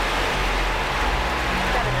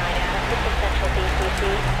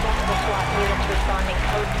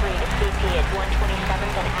code 3 to CP at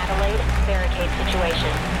 127th and Adelaide. Barricade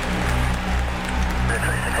situation. Red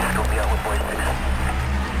 26, go be out with boys 6.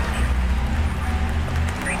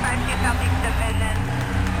 352 Southeast Division.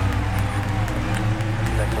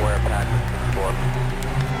 Second wire pack with 4.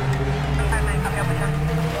 359, copy, open down.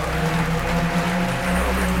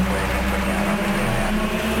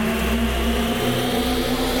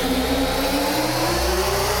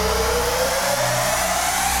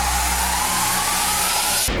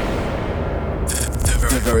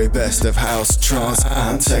 The very best of house, trance,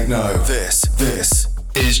 and techno. This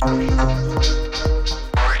is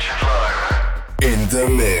in the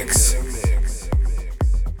mix.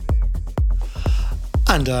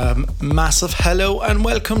 And a massive hello and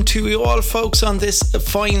welcome to you all, folks, on this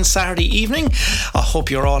fine Saturday evening. I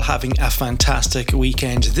hope you're all having a fantastic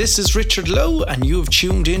weekend. This is Richard Lowe, and you have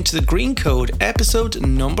tuned into the Greencode, episode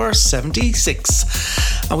number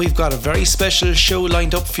 76. And we've got a very special show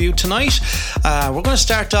lined up for you tonight. We're going to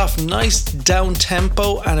start off nice down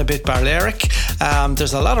tempo and a bit Balearic.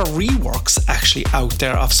 There's a lot of reworks actually out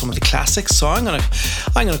there of some of the classics, so I'm going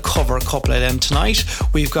to cover a couple of them tonight.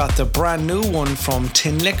 We've got the brand new one from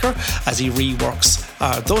Tin Liquor as he reworks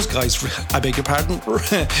those guys, I beg your pardon,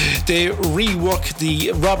 they rework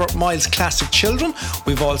the Robert Miles classic Children.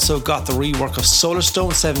 We've also got the rework of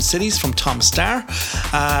Solarstone 7 Cities from Tom Starr.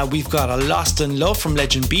 We've got a Lost in Love from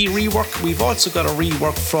Legend B rework. We've also got a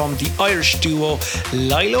rework from the Irish duo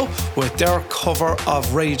Lilo with their cover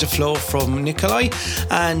of Ready to Flow from Nikolai.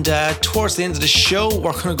 And towards the end of the show,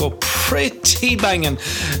 we're going to go pretty banging.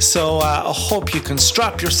 So I hope you can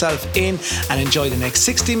strap yourself in and enjoy the next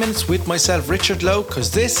 60 minutes with myself, Richard Lowe, because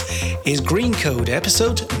this is Greencode,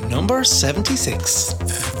 episode number 76.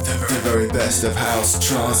 The very best of house,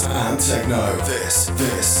 trance, and techno. This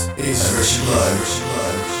is Richard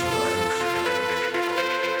Lowe.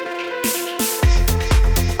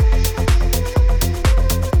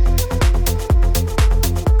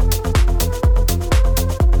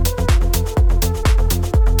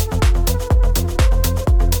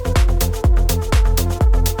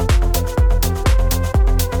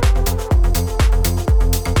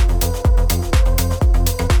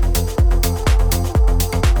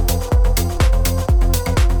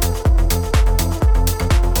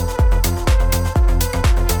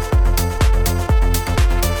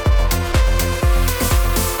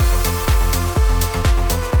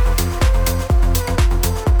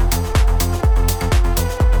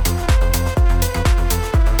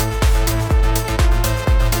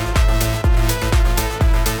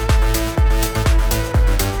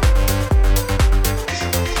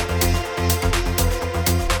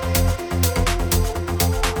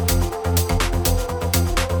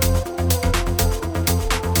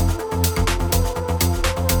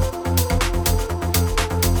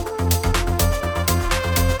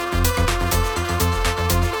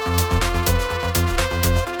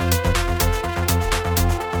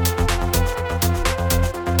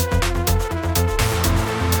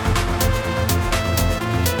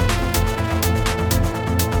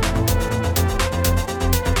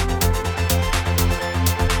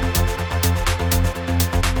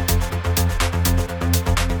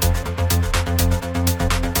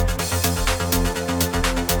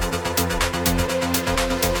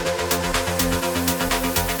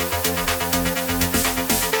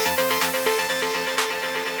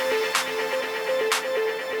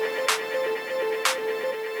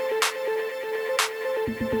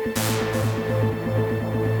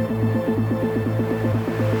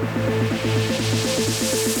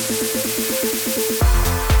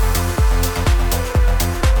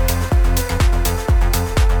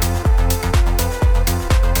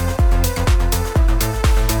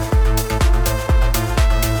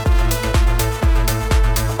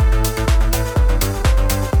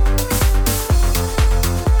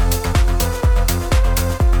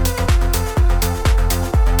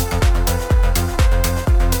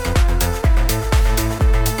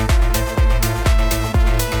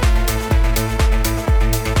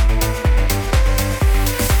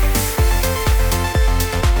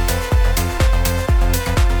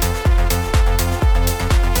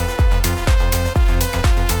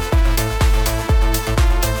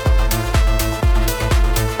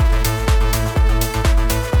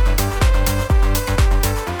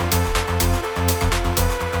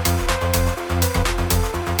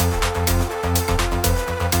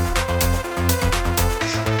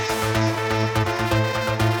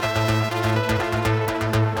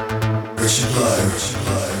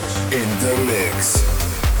 In the mix.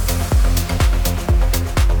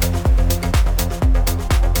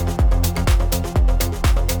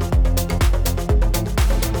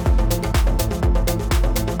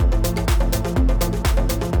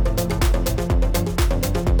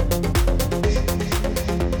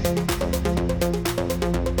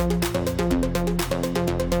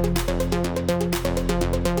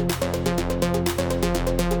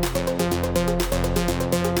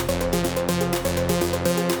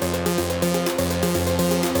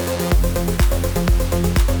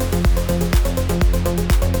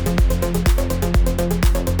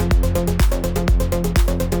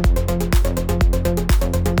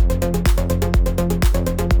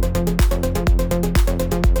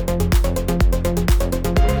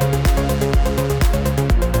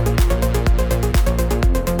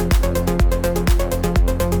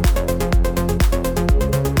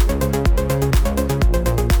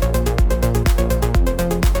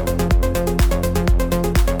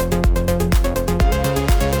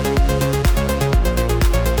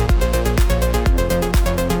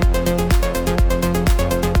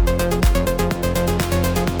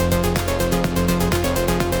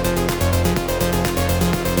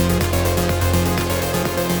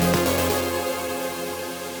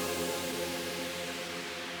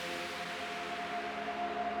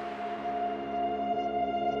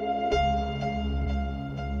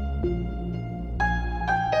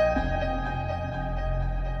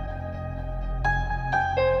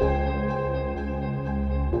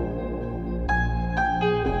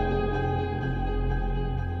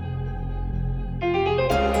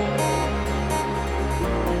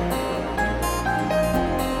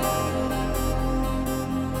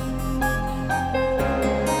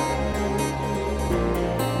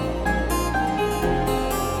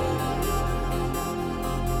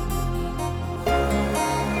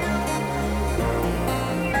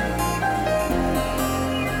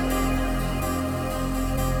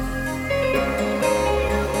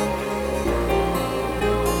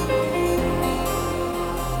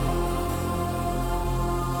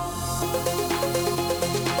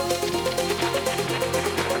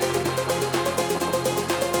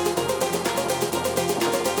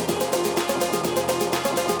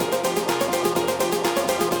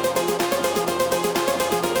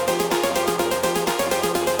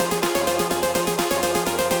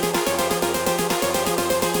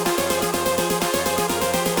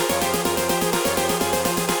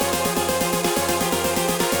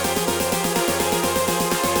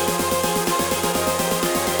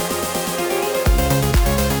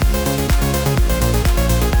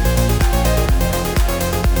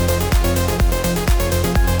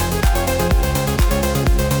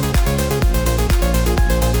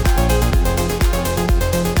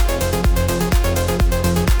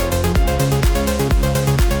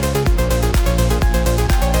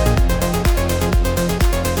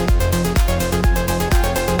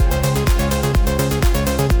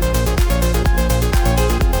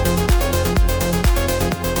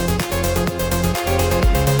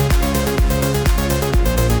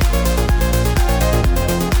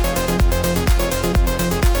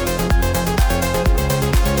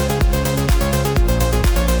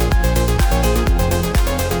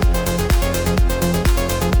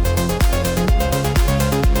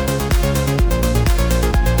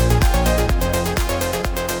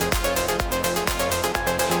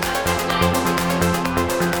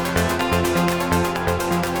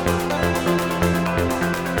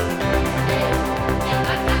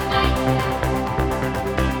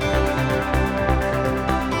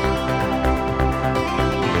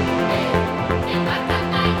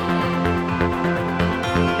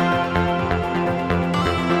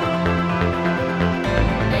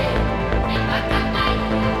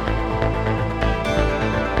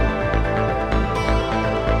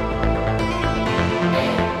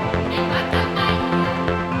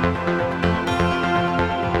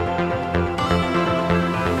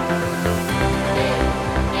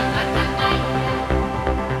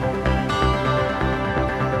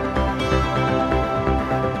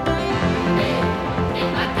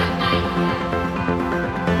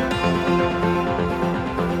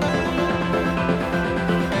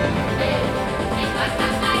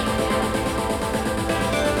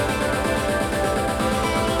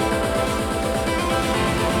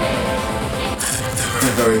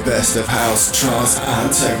 The very best of house, trance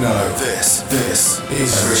and techno. This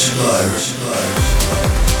is Richard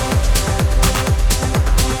Lowe.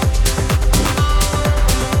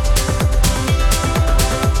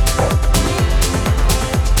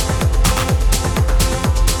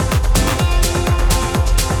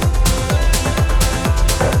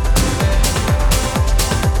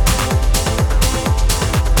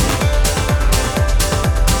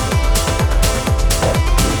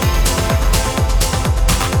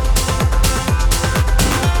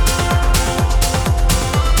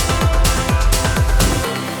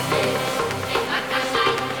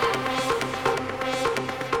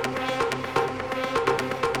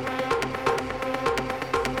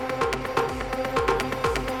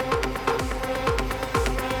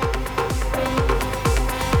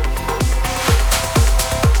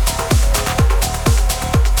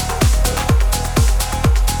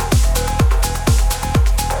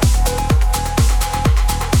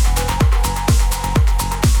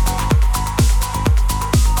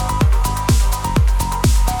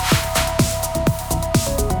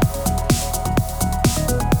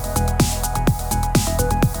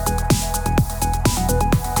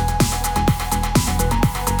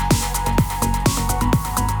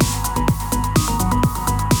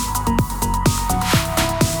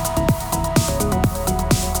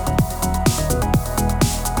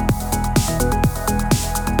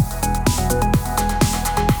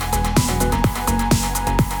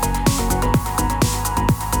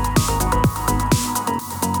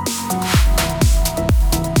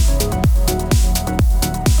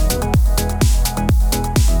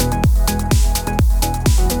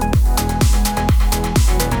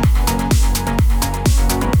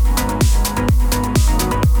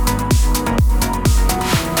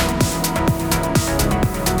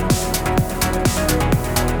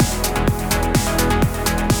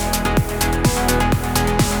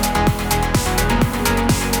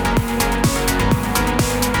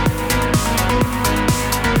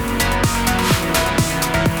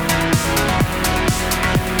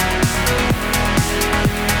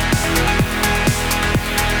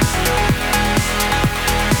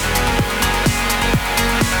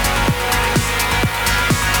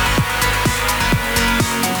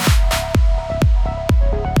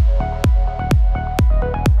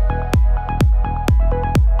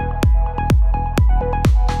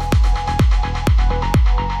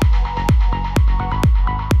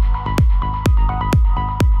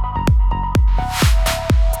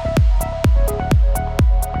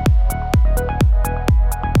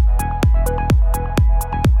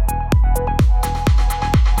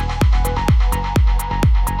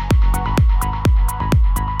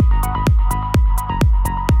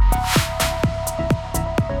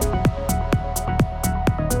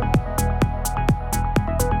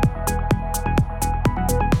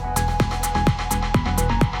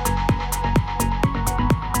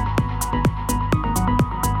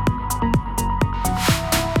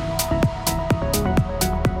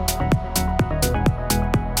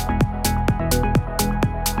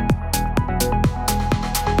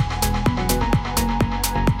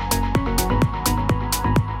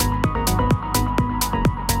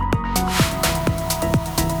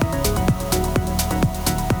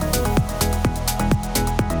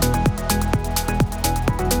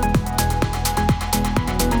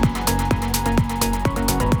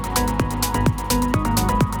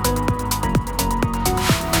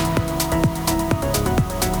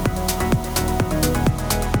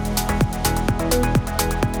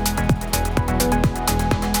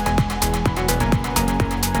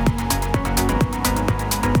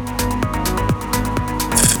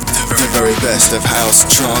 very best of house,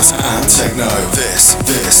 trance and techno. This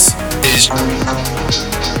is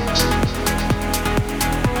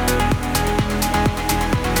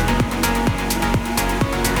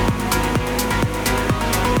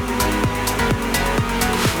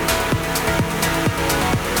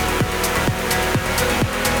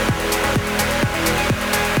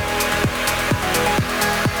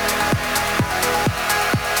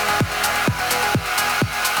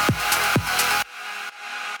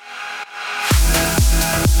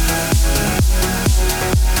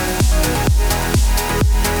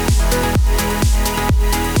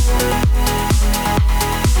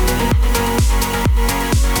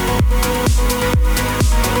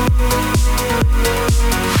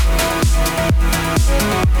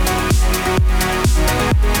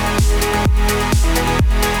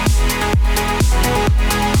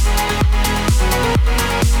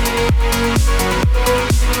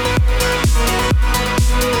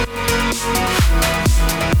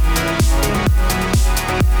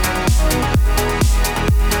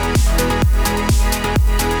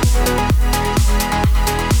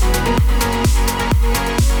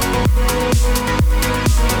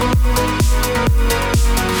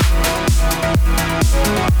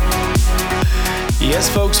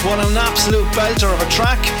absolute belter of a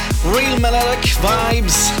track, real melodic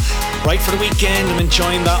vibes, right for the weekend. I'm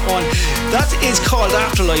enjoying that one. That is called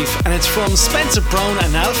Afterlife, and it's from Spencer Brown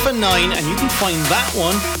and Alpha 9, and you can find that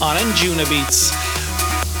one on Anjuna Beats.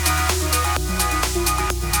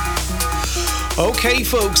 Okay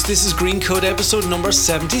folks, this is Greencode episode number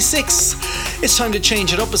 76. It's time to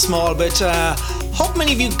change it up a small bit. Hope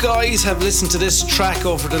many of you guys have listened to this track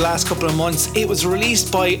over the last couple of months. It was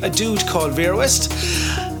released by a dude called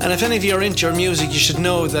Veerwest. And if any of you are into your music, you should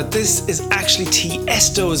know that this is actually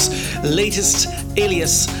Tiesto's latest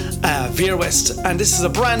alias, Veerwest. And this is a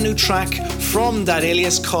brand new track from that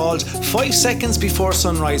alias called 5 Seconds Before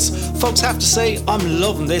Sunrise. Folks, have to say, I'm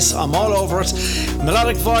loving this. I'm all over it.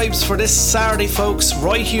 Melodic vibes for this Saturday, folks,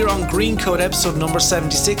 right here on Greencode episode number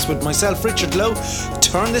 76 with myself, Richard Lowe.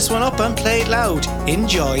 Turn this one up and play it loud.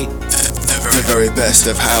 Enjoy. The very best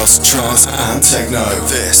of house, trance and techno.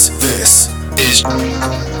 This is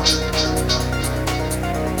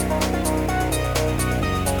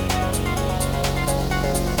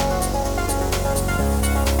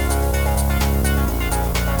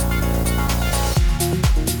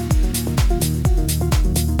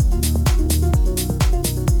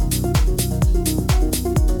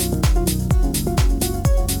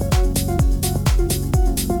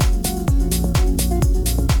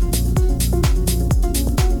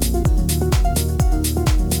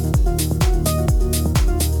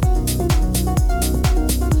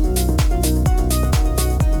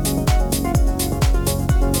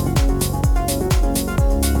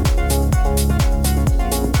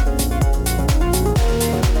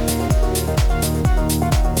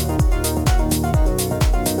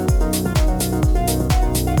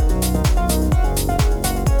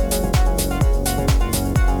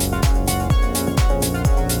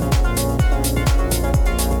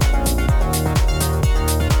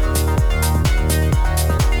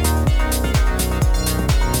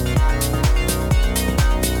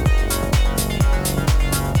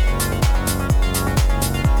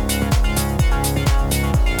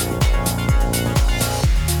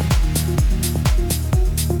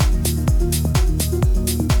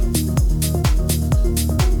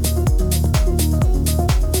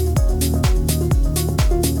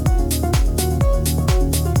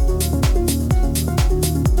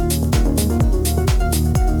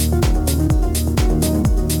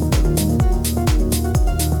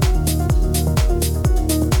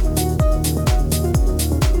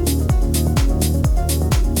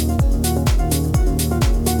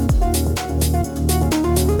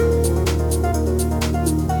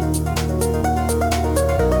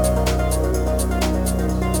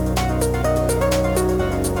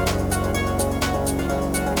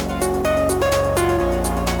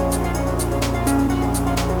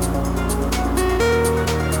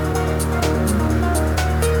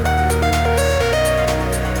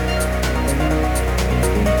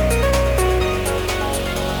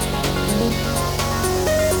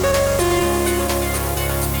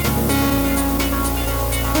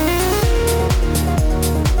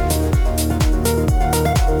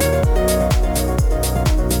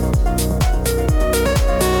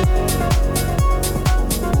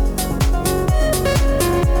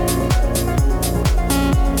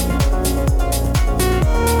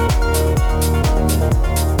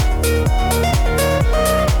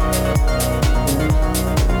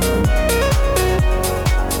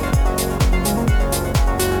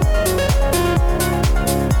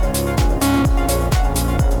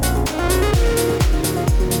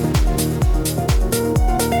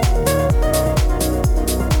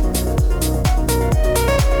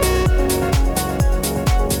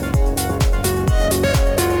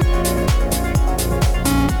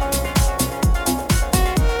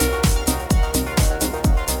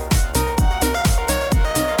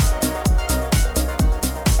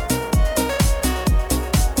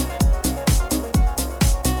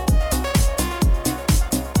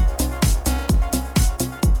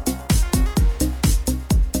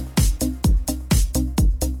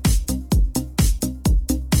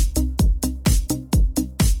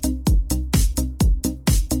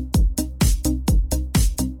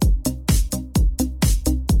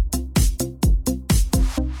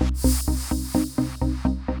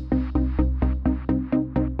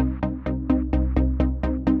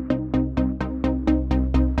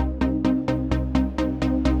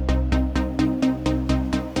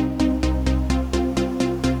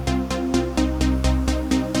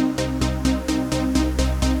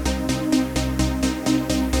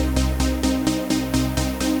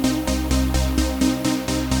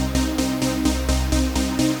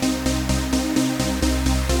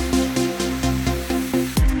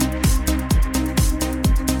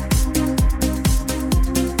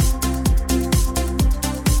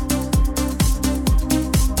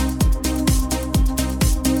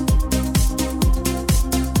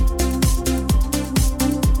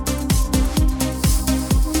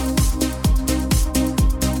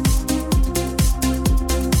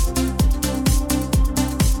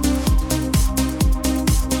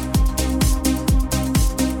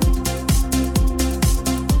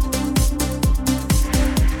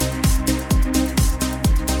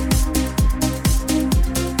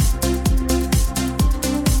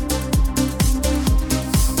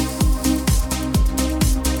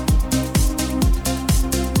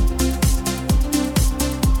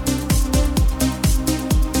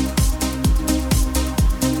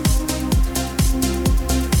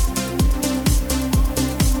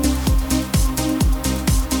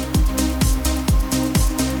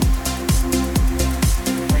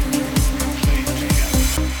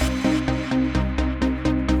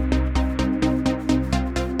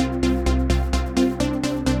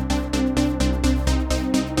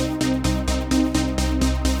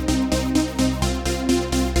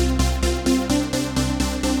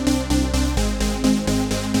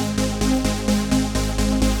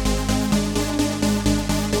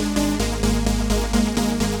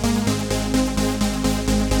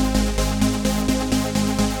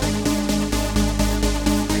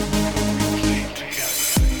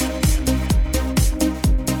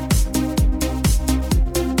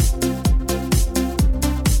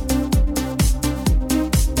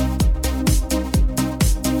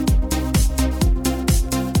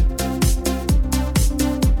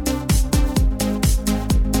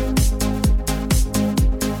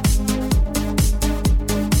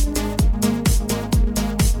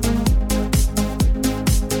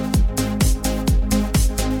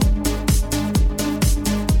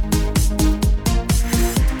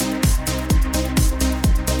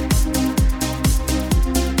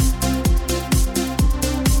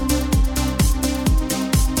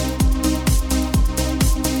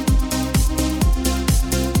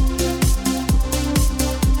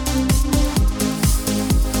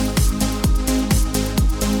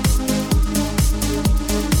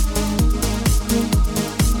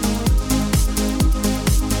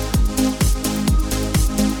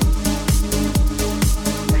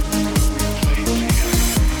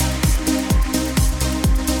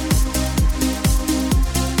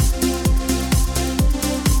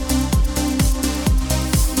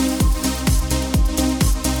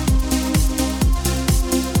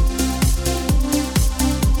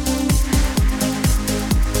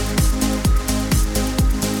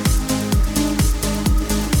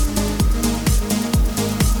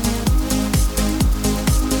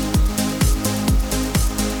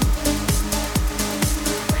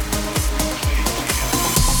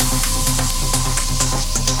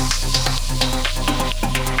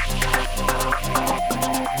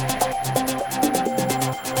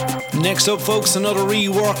Next up, folks, another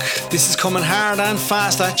rework. This is coming hard and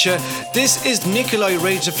fast at you. This is Nikolai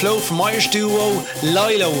Ready to Flow from Irish duo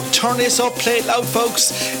Lilo. Turn this up, play it loud,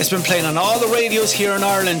 folks. It's been playing on all the radios here in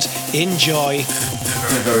Ireland. Enjoy.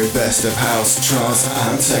 The very best of house, trance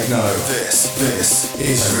and techno. This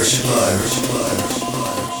is Richard Lowe.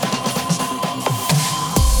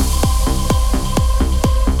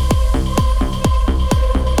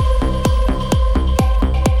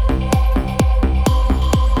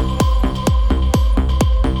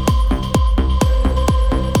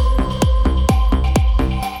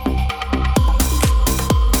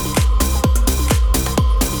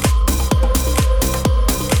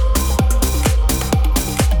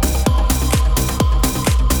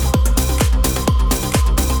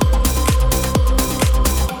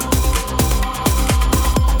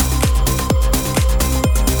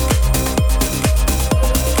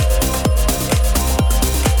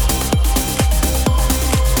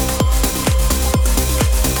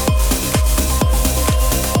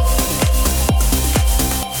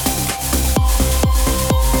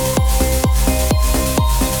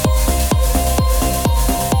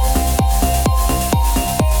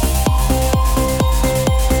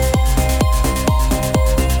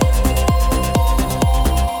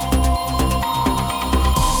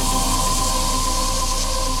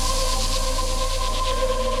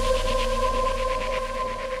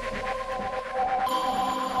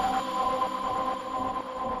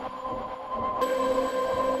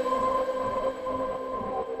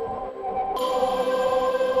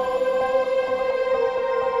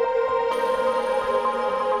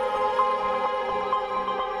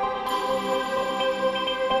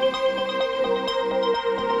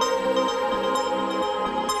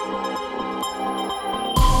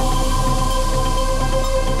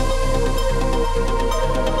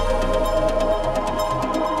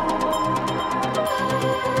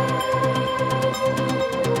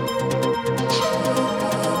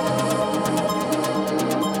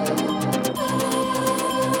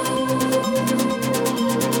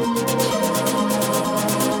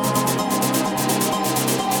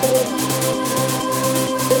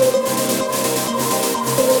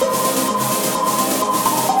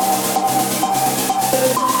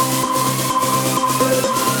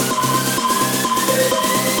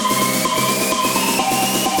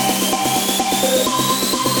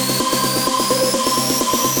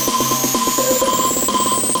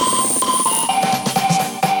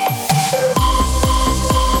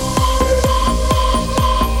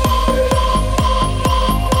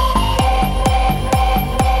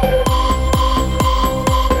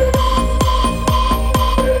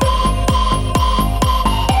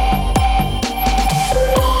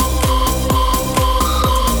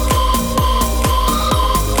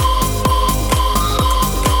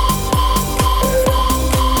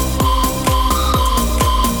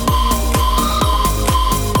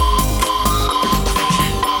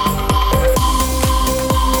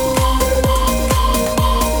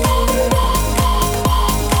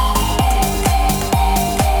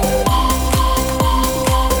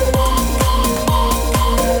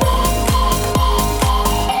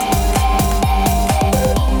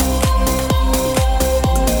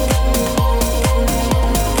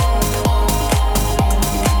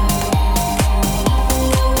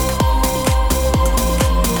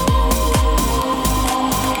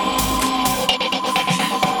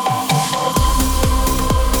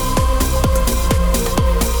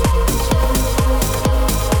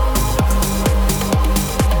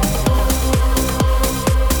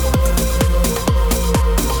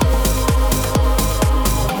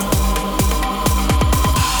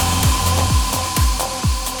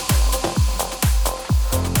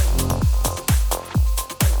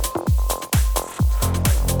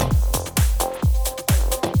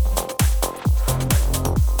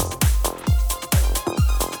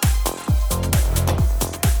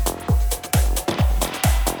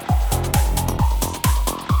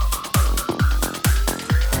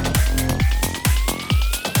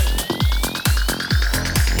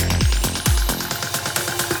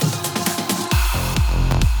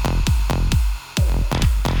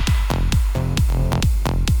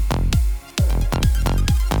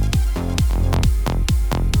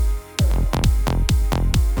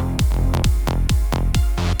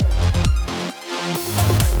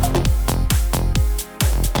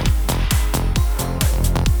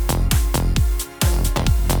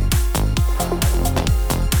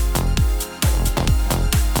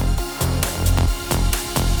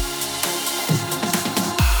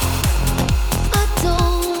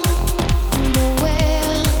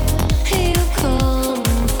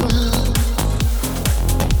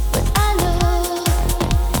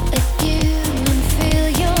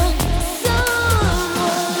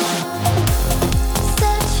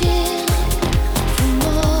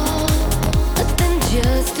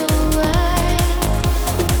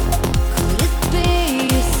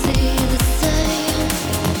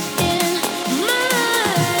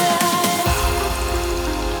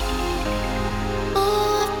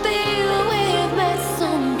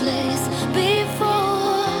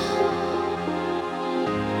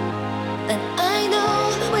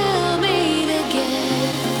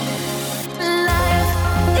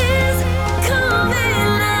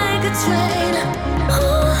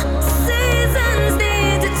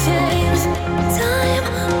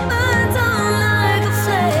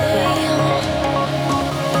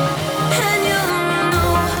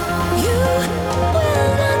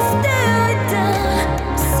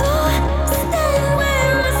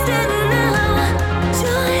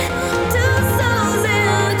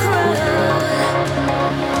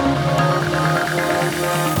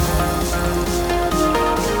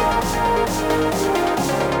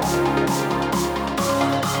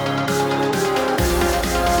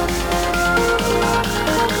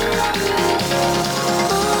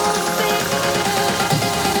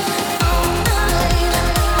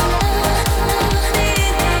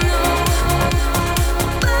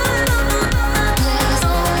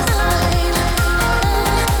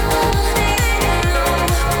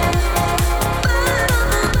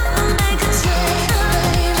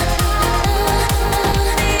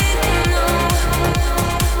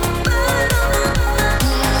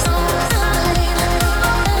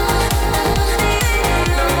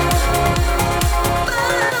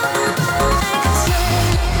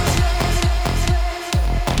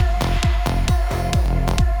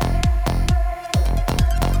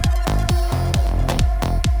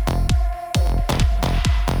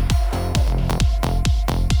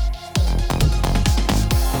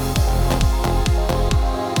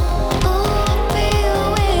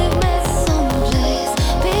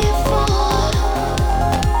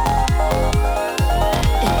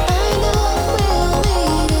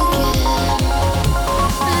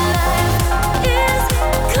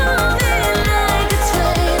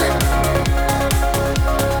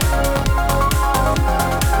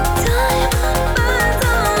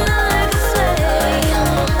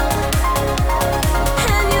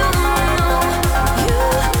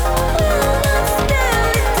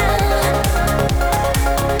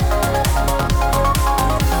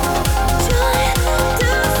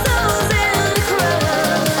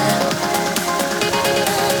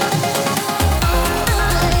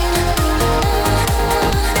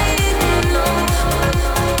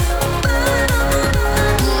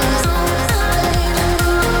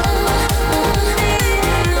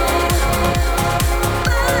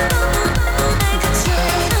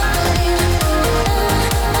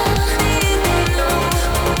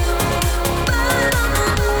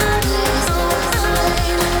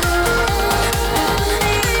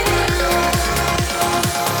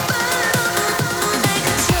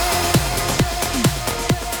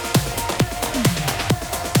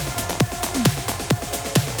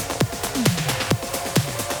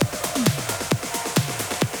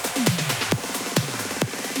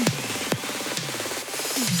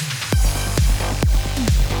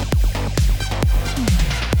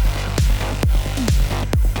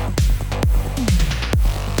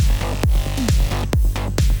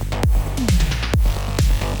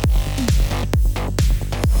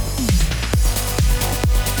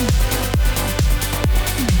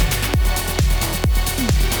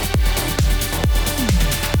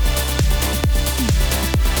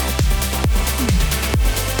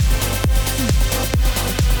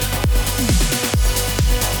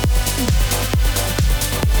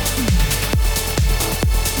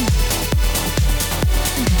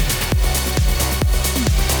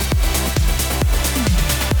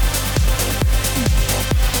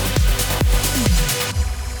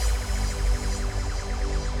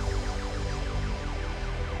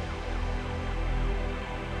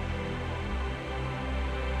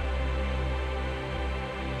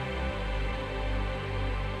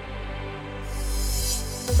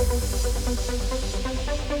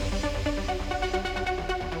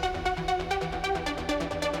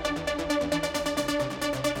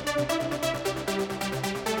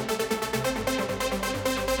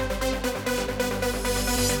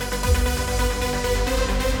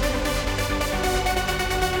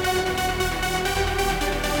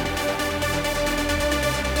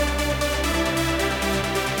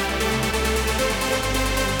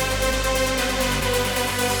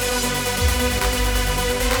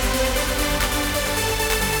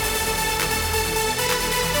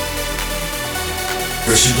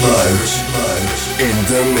 Richard Lowe in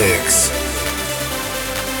the mix.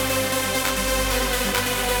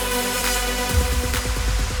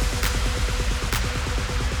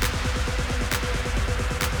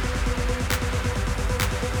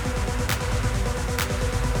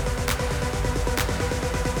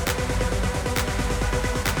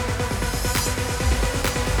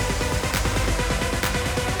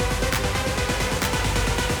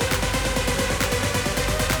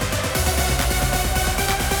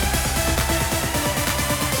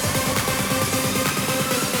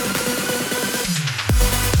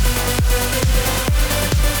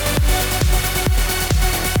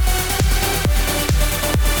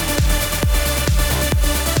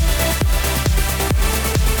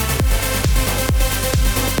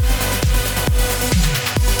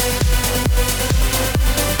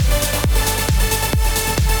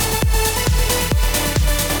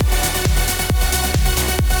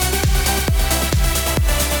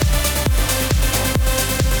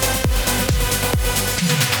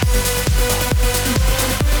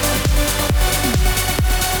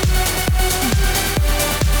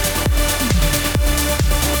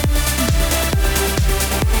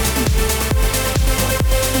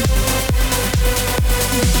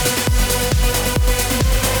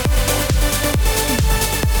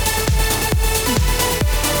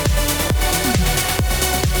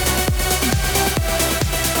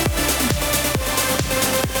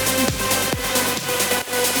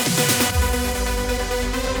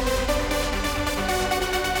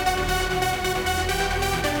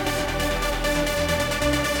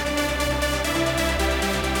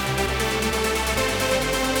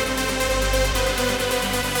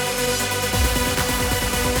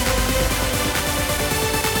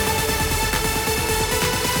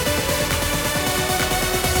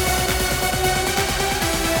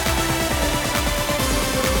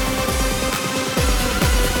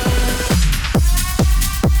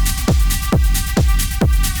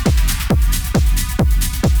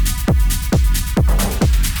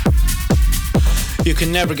 You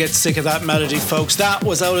can never get sick of that melody, folks. That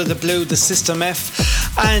was Out of the Blue, the System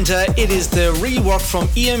F, and it is the rework from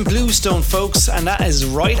Ian Bluestone, folks, and that is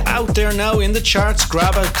right out there now in the charts.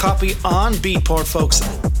 Grab a copy on Beatport, folks.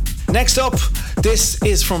 Next up, this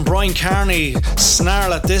is from Brian Carney.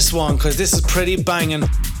 Snarl at this one, because this is pretty banging.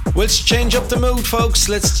 Let's change up the mood, folks.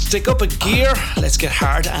 Let's stick up a gear. Let's get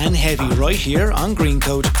hard and heavy right here on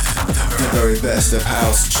Greencode. The very best of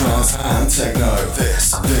house, trance and techno.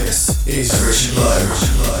 This is Richard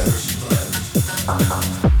Lowe.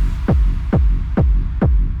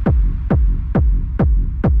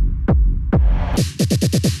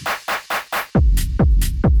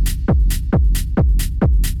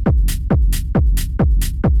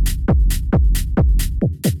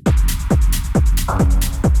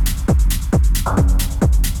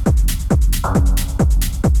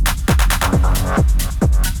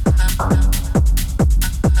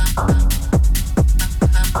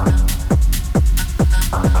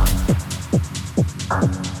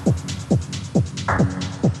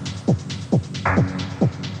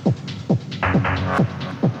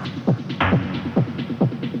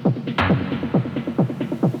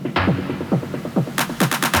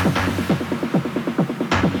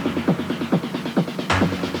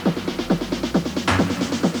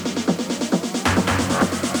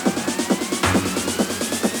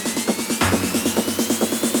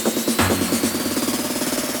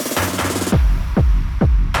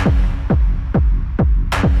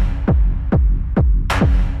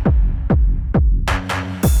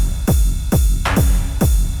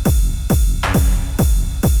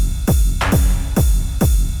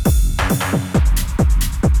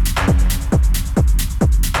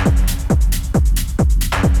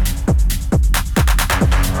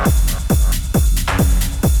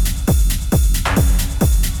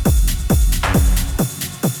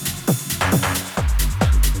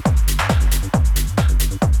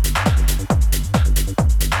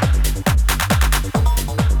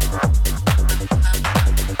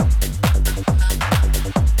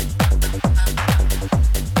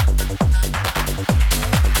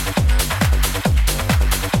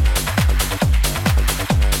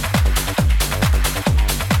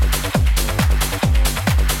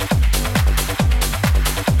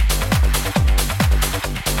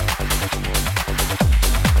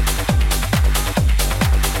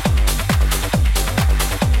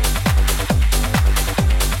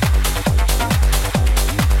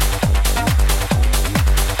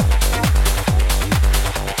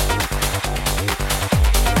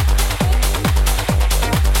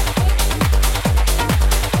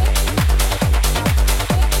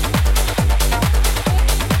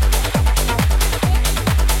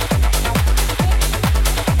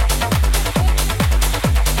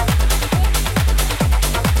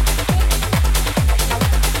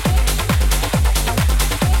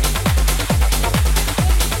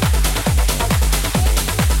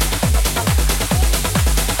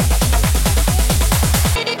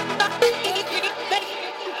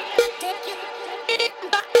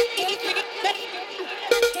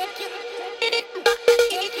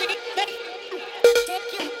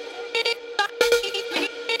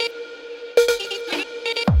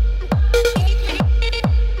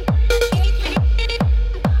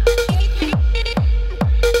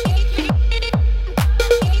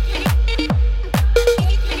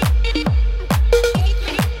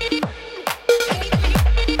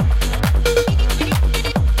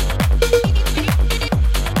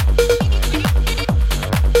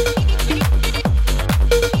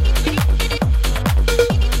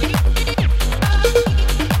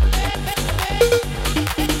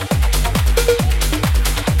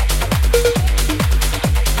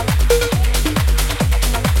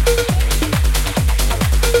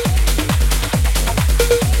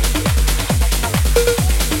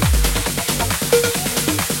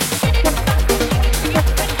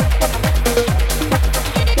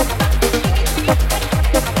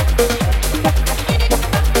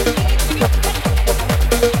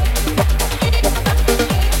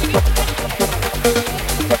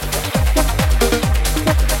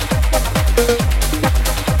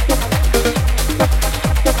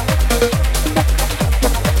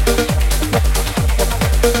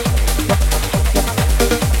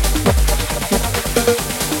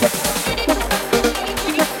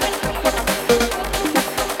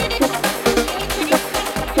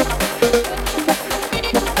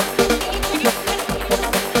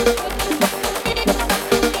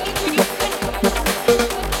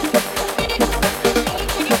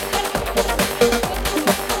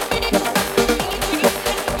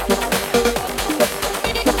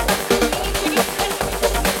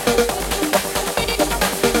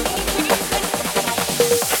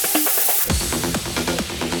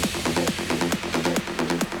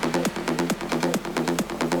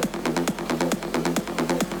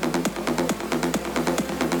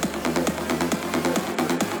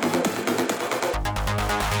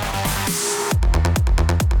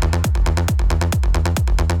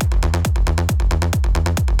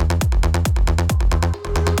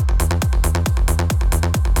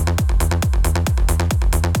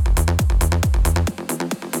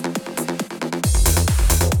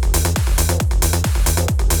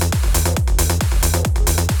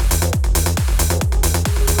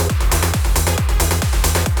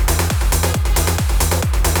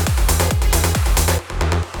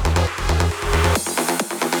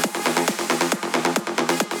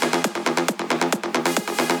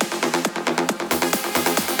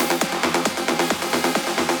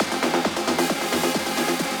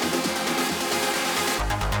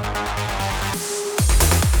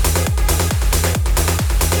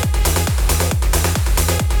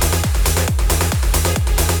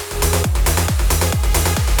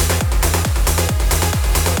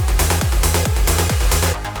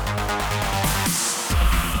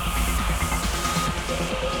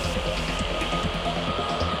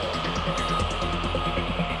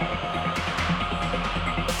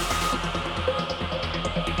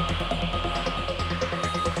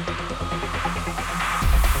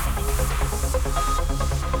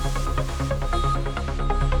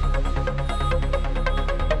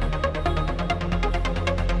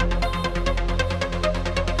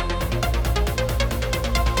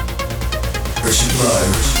 Low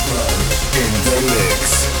in the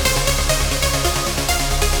mix.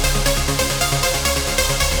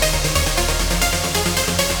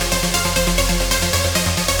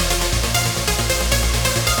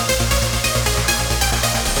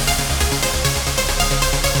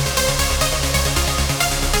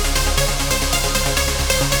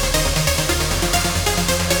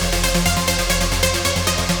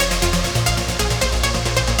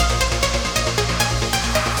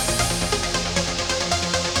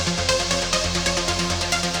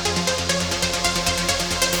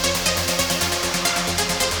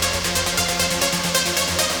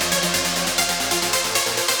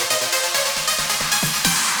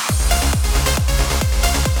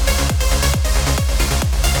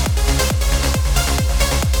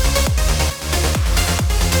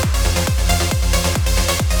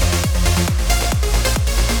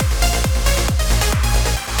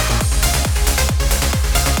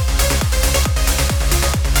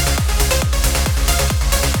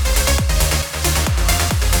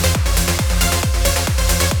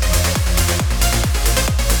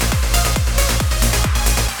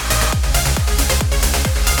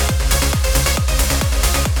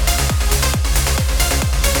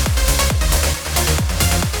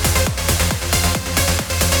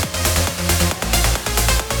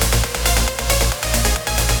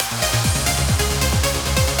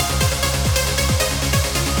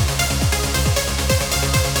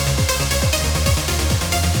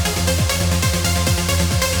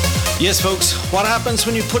 Yes, folks, what happens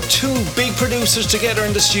when you put two big producers together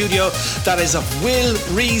in the studio? That is of Will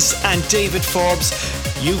Reese and David Forbes.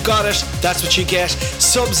 You got it, that's what you get.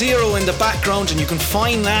 Sub-Zero in the background, and you can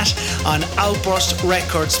find that on Outburst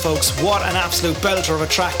Records, folks. What an absolute belter of a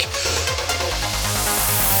track.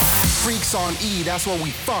 Freaks on E, that's what we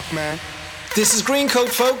fuck, man. This is Greencode,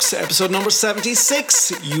 folks, episode number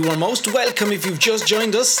 76. You are most welcome if you've just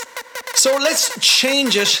joined us. So let's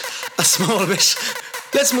change it a small bit.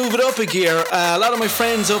 Let's move it up a gear. A lot of my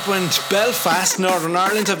friends up in Belfast, Northern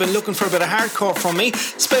Ireland, have been looking for a bit of hardcore from me.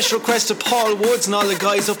 Special request to Paul Woods and all the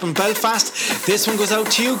guys up in Belfast. This one goes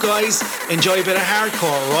out to you guys. Enjoy a bit of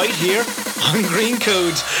hardcore right here on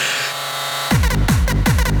Greencode.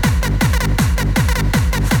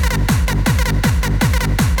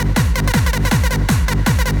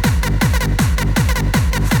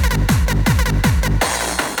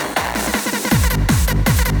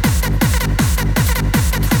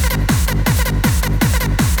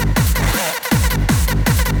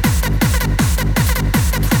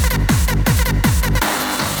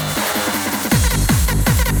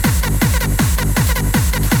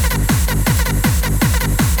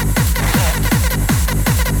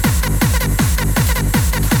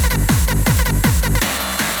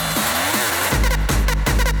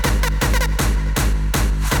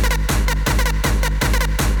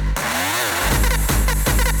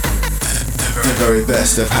 Very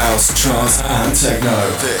best of house, trance and techno.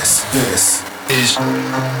 This is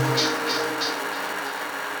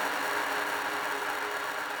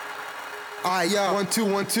Alright, yo, 1 2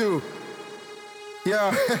 1 2.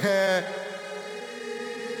 Yo,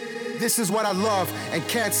 this is what I love and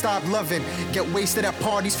can't stop loving. Get wasted at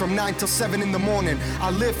parties from 9 till 7 in the morning. I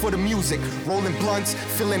live for the music, rolling blunts,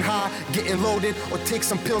 feeling high, getting loaded, or take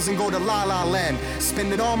some pills and go to La La Land.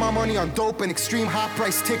 Spending all my money on dope and extreme high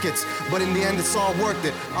price tickets, but in the end it's all worth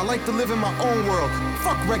it. I like to live in my own world.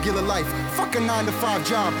 Fuck regular life, fuck a 9 to 5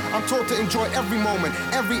 job. I'm told to enjoy every moment,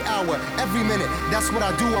 every hour, every minute. That's what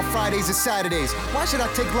I do on Fridays and Saturdays. Why should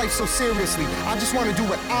I take life so seriously? I just want to do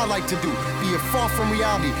what I like to do, being far from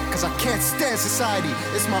reality, cause I can't stand society.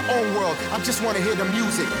 It's my own world. I just want to hear the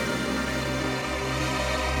music.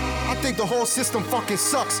 I think the whole system fucking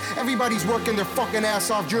sucks. Everybody's working their fucking ass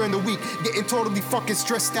off during the week, getting totally fucking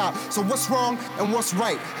stressed out. So what's wrong and what's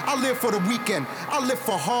right? I live for the weekend. I live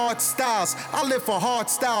for hard styles. I live for hard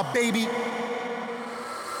style, baby.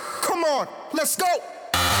 Come on, let's go.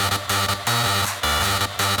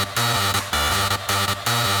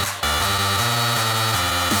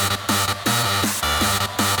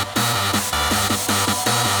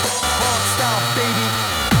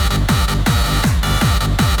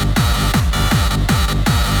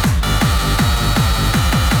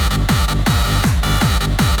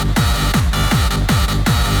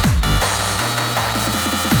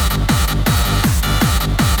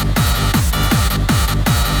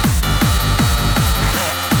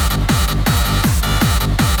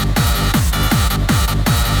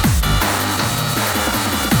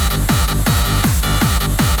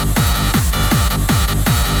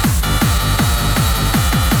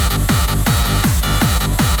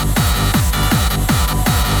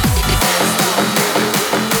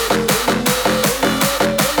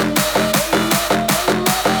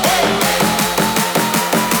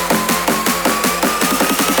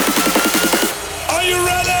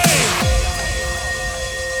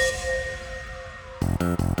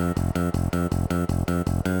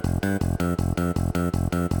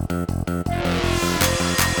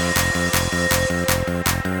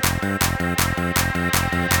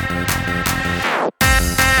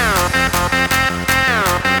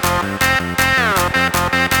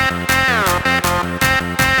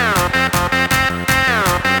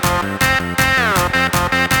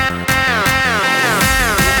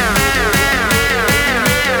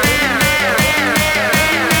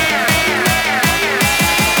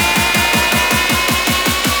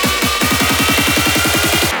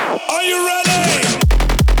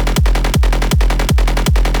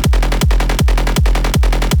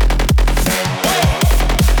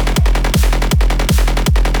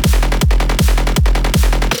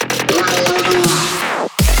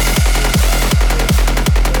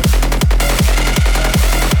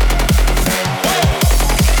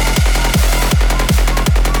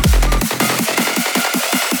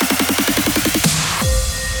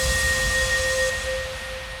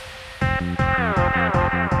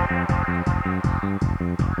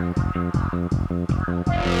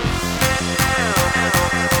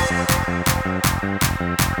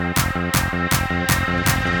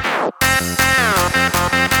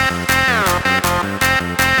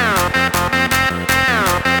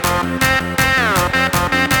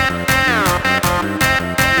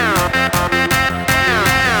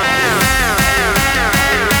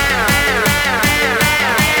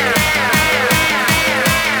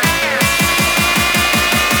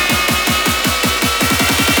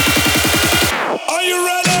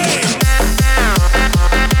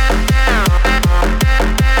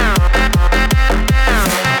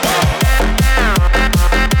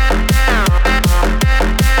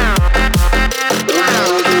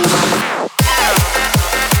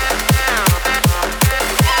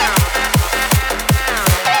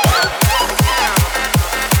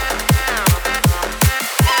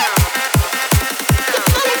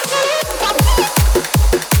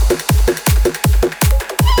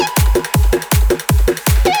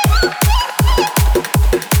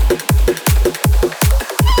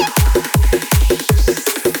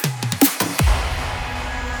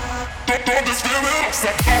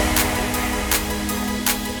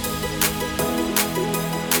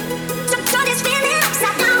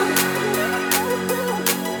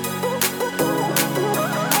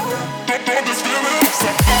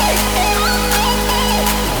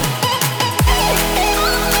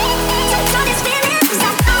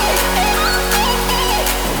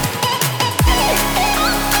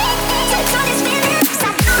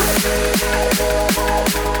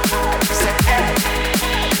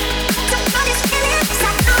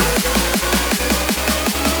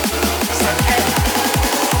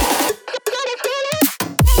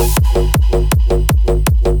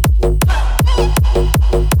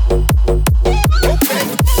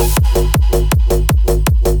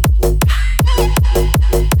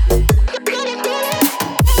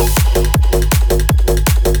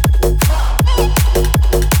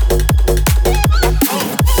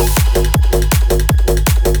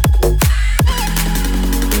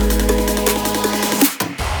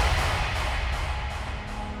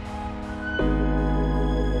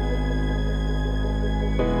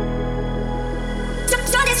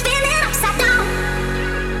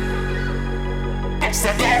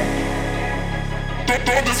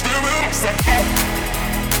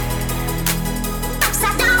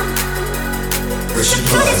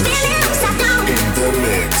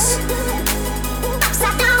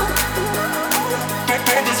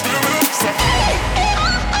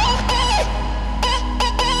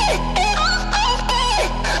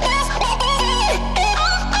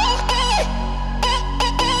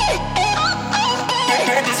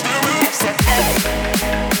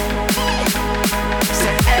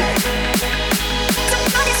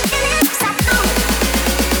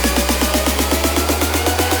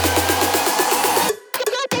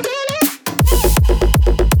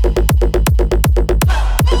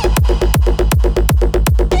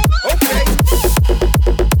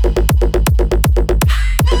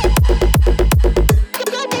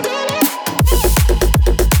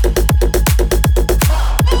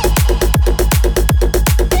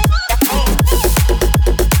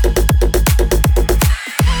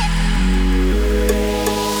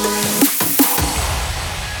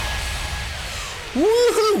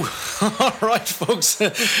 Alright folks,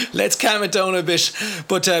 let's calm it down a bit.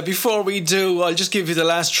 But before we do, I'll just give you the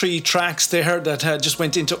last three tracks there that just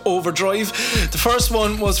went into overdrive. The first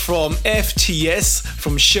one was from FTS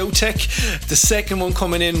from Showtech. The second one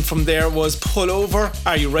coming in from there was Pull Over,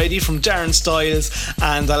 Are You Ready from Darren Styles.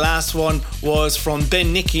 And the last one was from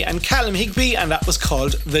Ben Nicky and Callum Higby, and that was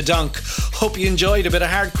called The Dunk. Hope you enjoyed a bit of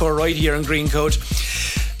hardcore right here on Greencode.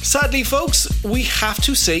 Sadly, folks, we have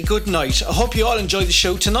to say goodnight. I hope you all enjoyed the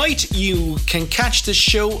show tonight. You can catch the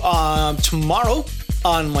show tomorrow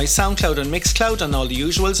on my SoundCloud and Mixcloud and all the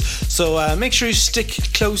usuals. So make sure you stick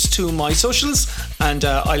close to my socials, and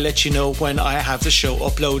I'll let you know when I have the show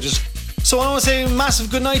uploaded. So I want to say a massive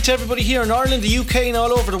good night to everybody here in Ireland, the UK and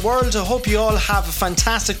all over the world. I hope you all have a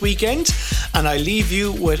fantastic weekend, and I leave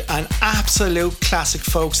you with an absolute classic,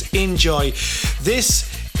 folks. Enjoy. This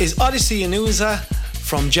is Odyssey Anusa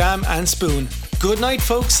from Jam and Spoon. Good night,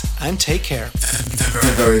 folks, and take care.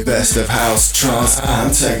 The very best of house, trance,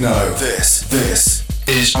 and techno. This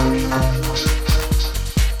is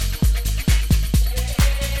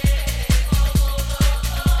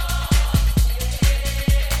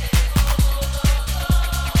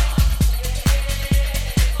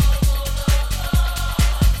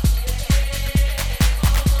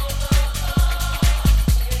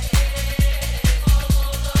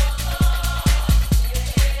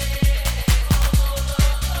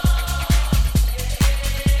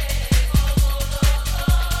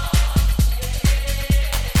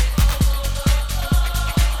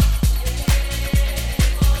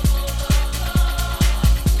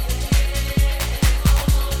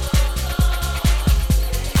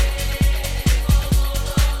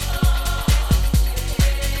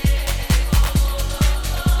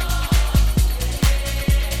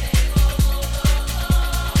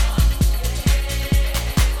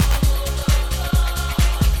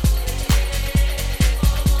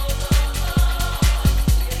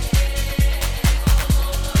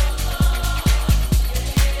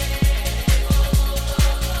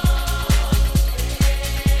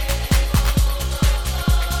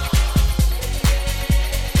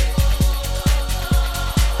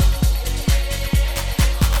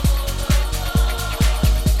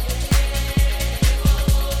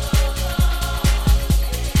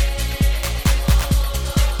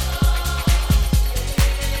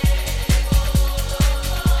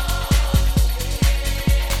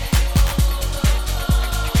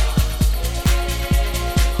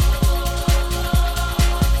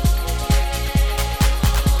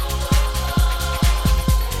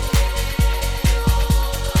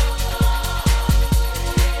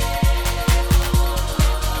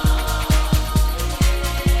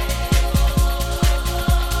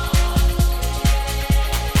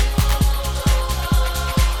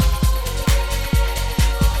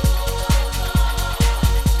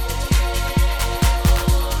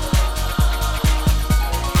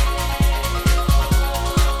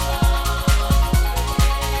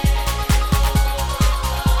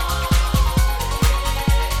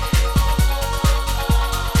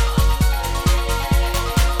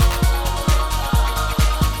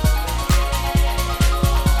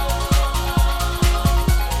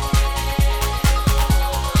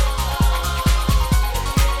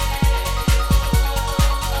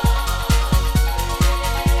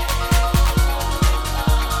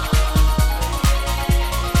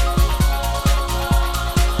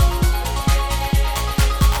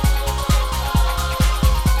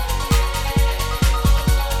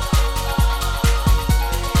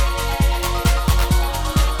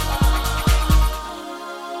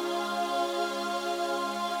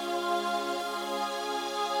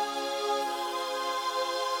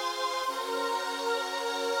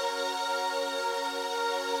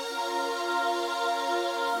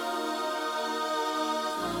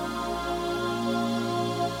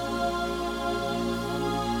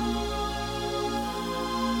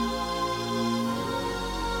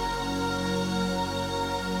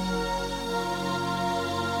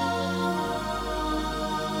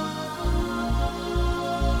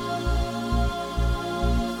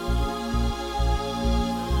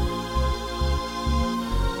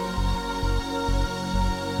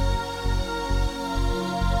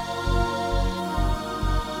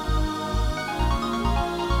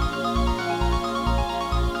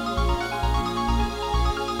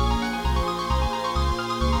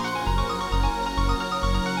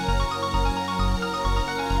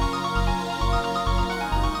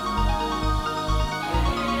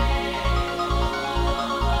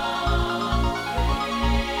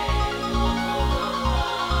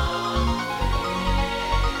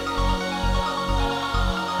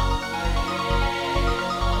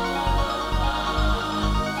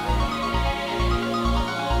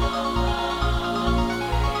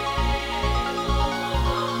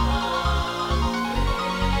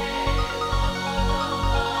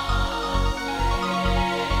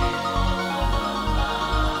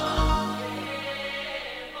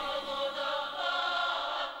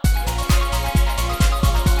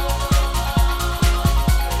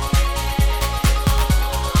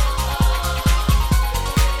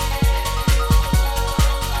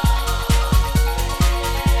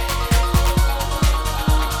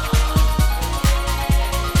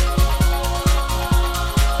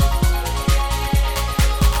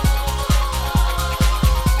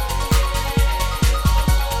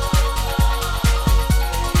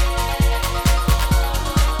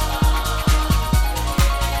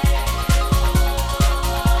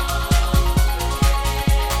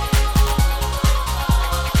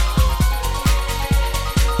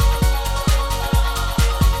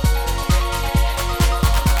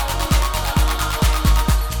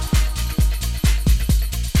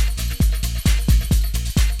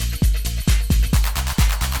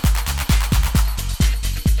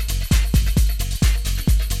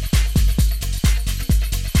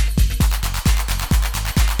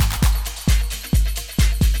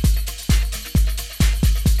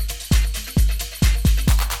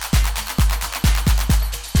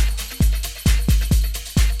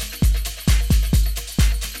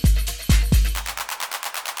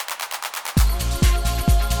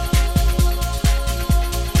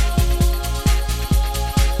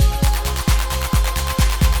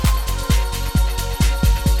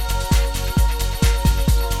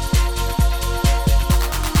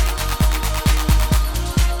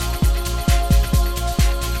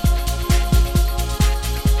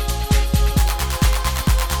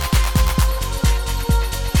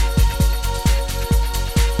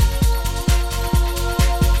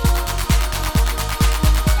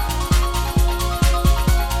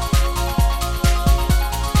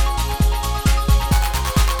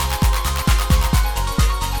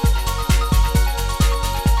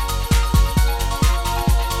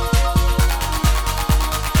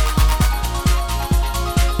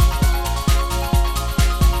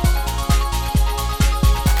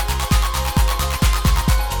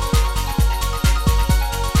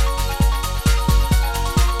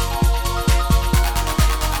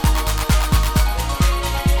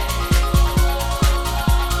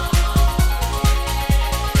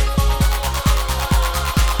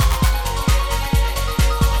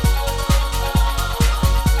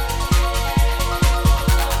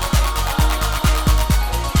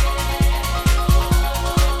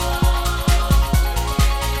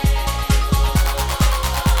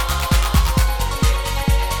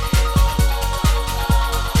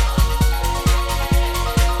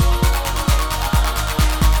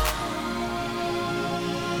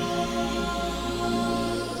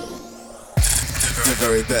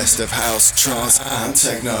very best of house, trance, and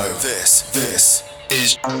techno. This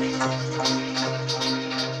is